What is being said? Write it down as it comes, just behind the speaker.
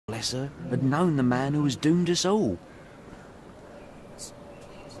bless her, had known the man who was doomed us all.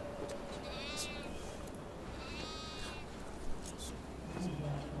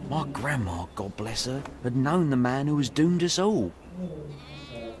 My grandma, God bless her, had known the man who was doomed us all.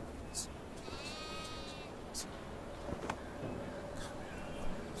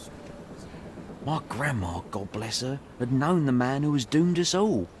 My grandma, God bless her, had known the man who was doomed us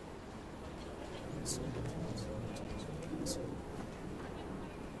all.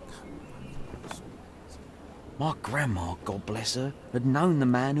 My grandma, God bless her, had known the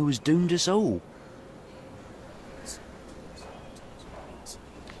man who was doomed us all.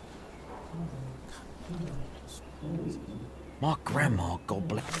 My grandma, God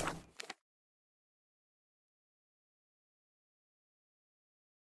bless.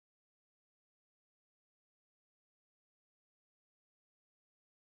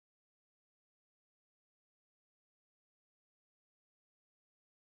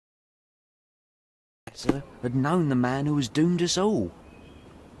 Had known the man who was doomed us all.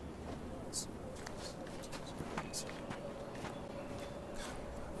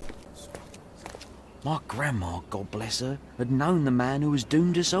 My grandma, God bless her, had known the man who was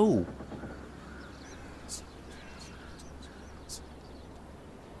doomed us all.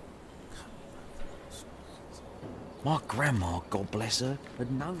 My grandma, God bless her,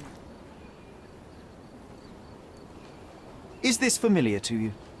 had known. Is this familiar to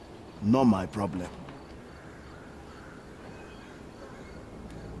you? Not my problem.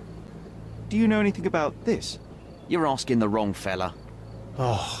 Do you know anything about this? You're asking the wrong fella.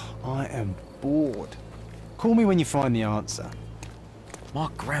 Oh, I am bored. Call me when you find the answer. My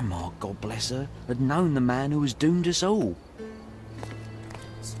grandma, God bless her, had known the man who was doomed us all.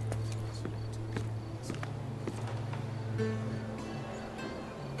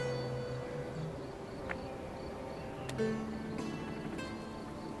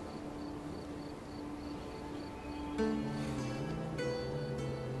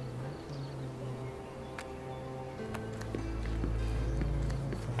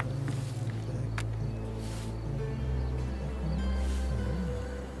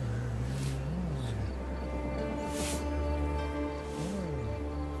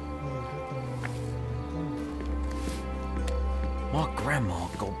 My grandma,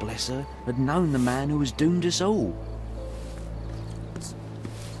 God bless her, had known the man who was doomed us all.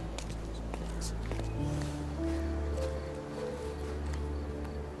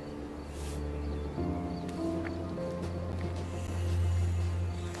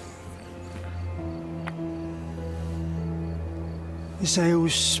 You say I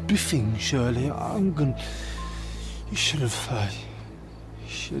was spiffing, Shirley. I'm gonna... You should have...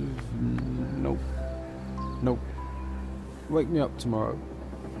 Nope. Nope. Wake me up tomorrow.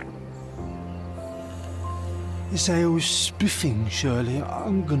 You say I was spiffing, Shirley.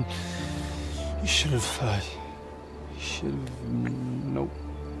 I'm gonna... You should have... Nope.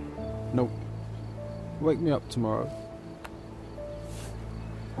 Nope. Wake me up tomorrow.